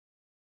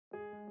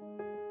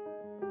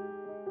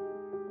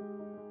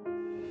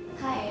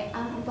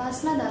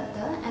Upasana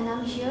Datta and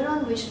I'm here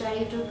on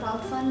Wishberry to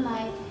crowdfund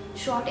my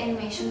short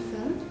animation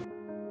film.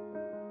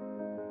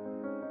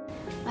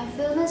 My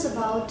film is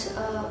about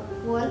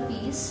world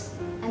peace,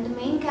 and the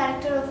main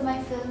character of my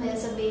film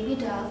is a baby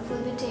dove who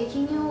will be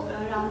taking you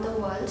around the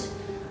world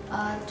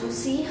to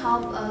see how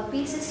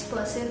peace is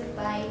perceived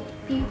by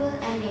people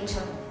and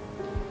nature.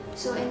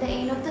 So in the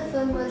end of the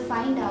film we'll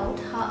find out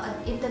how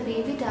if the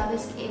baby dove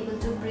is able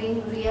to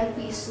bring real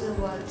peace to the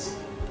world.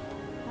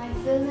 My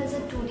film is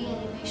a 2D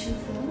animation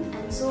film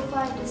and so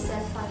far it is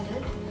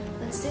self-funded,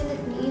 but still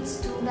it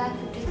needs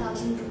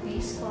 2,50,000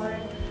 rupees for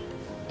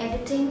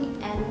editing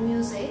and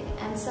music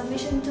and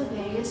submission to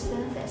various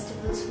film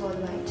festivals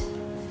worldwide.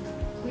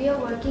 We are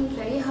working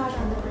very hard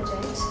on the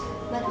project,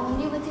 but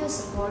only with your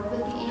support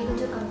we'll be able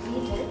to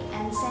complete it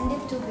and send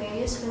it to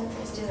various film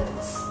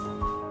festivals.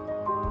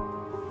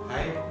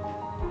 Hi,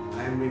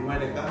 I am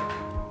Wishberry.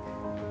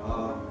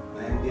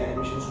 I am the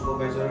animation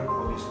supervisor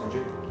for this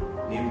project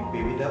named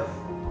Baby Dove.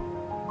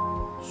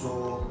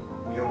 So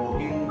we are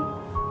working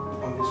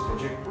on this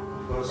project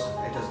because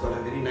it has got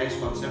a very nice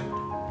concept,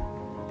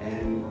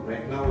 and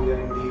right now we are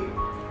in the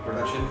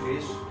production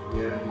phase.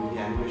 We are in the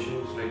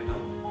animations right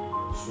now.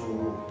 So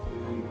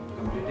we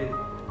completed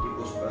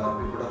the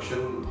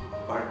pre-production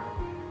part,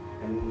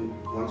 and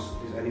once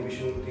this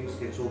animation things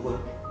gets over,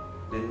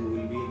 then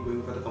we will be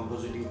going for the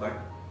compositing part,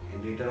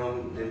 and later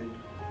on then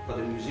for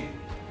the music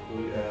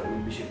we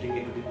will be shifting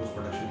it to the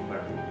post-production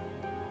department.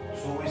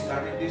 So we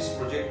started this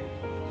project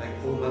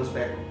like 4 months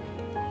back,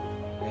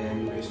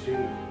 and we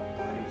still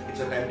it's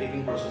a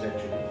time-taking process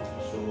actually.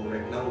 So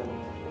right now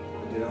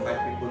there are 5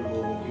 people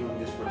who are working on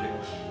this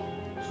project.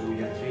 So we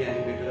have 3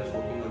 animators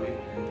working on it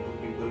and 2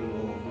 people who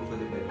are working for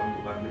the background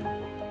department.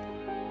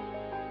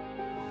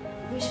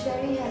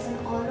 Wishberry has an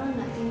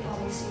all-or-nothing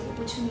policy,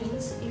 which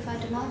means if I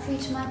do not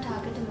reach my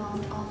target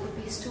amount of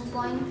Rs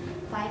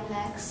 2.5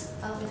 lakhs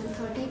within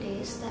 30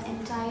 days, the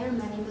entire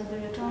money will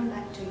be returned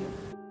back to you.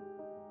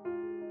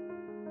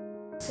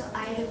 So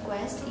I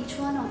request each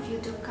one of you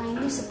to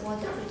kindly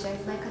support the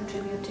project by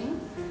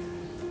contributing.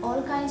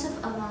 All kinds of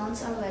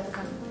amounts are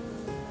welcome.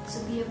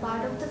 So be a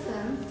part of the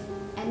film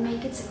and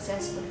make it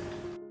successful.